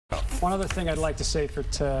One other thing I'd like to say for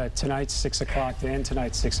tonight's 6 o'clock, to end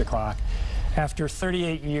tonight's 6 o'clock. After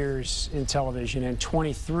 38 years in television and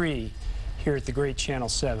 23 here at the great Channel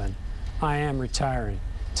 7, I am retiring.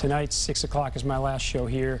 Tonight's 6 o'clock is my last show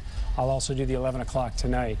here. I'll also do the 11 o'clock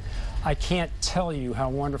tonight. I can't tell you how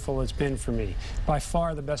wonderful it's been for me. By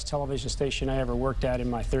far the best television station I ever worked at in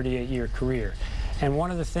my 38-year career. And one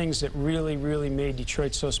of the things that really, really made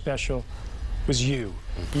Detroit so special was you.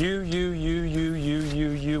 You,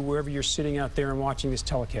 wherever you're sitting out there and watching this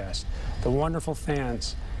telecast. The wonderful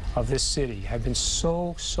fans of this city have been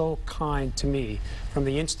so, so kind to me from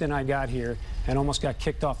the instant I got here and almost got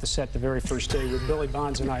kicked off the set the very first day with Billy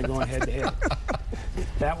Bonds and I going head to head.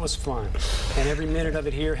 That was fun. And every minute of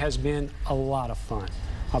it here has been a lot of fun.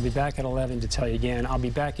 I'll be back at 11 to tell you again. I'll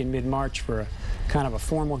be back in mid-March for a kind of a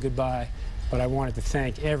formal goodbye, but I wanted to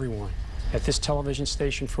thank everyone at this television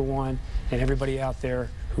station for one, and everybody out there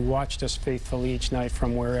who watched us faithfully each night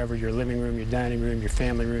from wherever, your living room, your dining room, your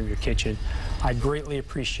family room, your kitchen. I greatly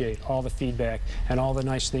appreciate all the feedback and all the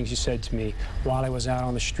nice things you said to me while I was out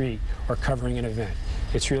on the street or covering an event.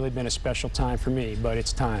 It's really been a special time for me, but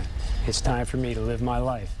it's time. It's time for me to live my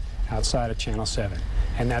life outside of Channel 7.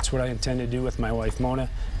 And that's what I intend to do with my wife, Mona,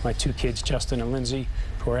 my two kids, Justin and Lindsay,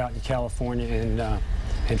 who are out in California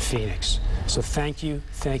and Phoenix. So thank you,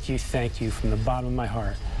 thank you, thank you from the bottom of my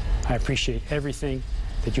heart. I appreciate everything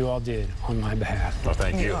that you all did on my behalf. Well,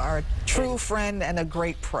 thank you. You are a true friend and a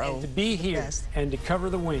great pro. And to be here and to cover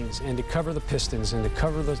the Wings and to cover the Pistons and to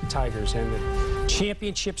cover the Tigers and the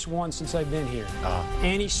championships won since I've been here.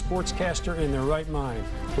 Any sportscaster in their right mind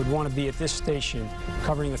would want to be at this station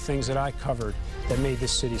covering the things that I covered that made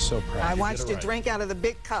this city so proud. I watched you drink out of the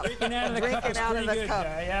big cup. Drinking out of the cup was pretty good,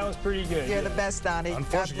 guy. That was pretty good. You're the best, Donnie.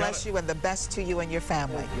 God bless you and the best to you and your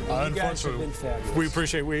family. You guys have been fabulous. We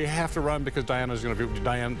appreciate it. We have to run because Diane Sawyer's going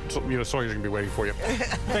to be waiting for you.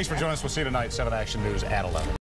 Thanks for joining us. We'll see you tonight, 7 Action News at 11.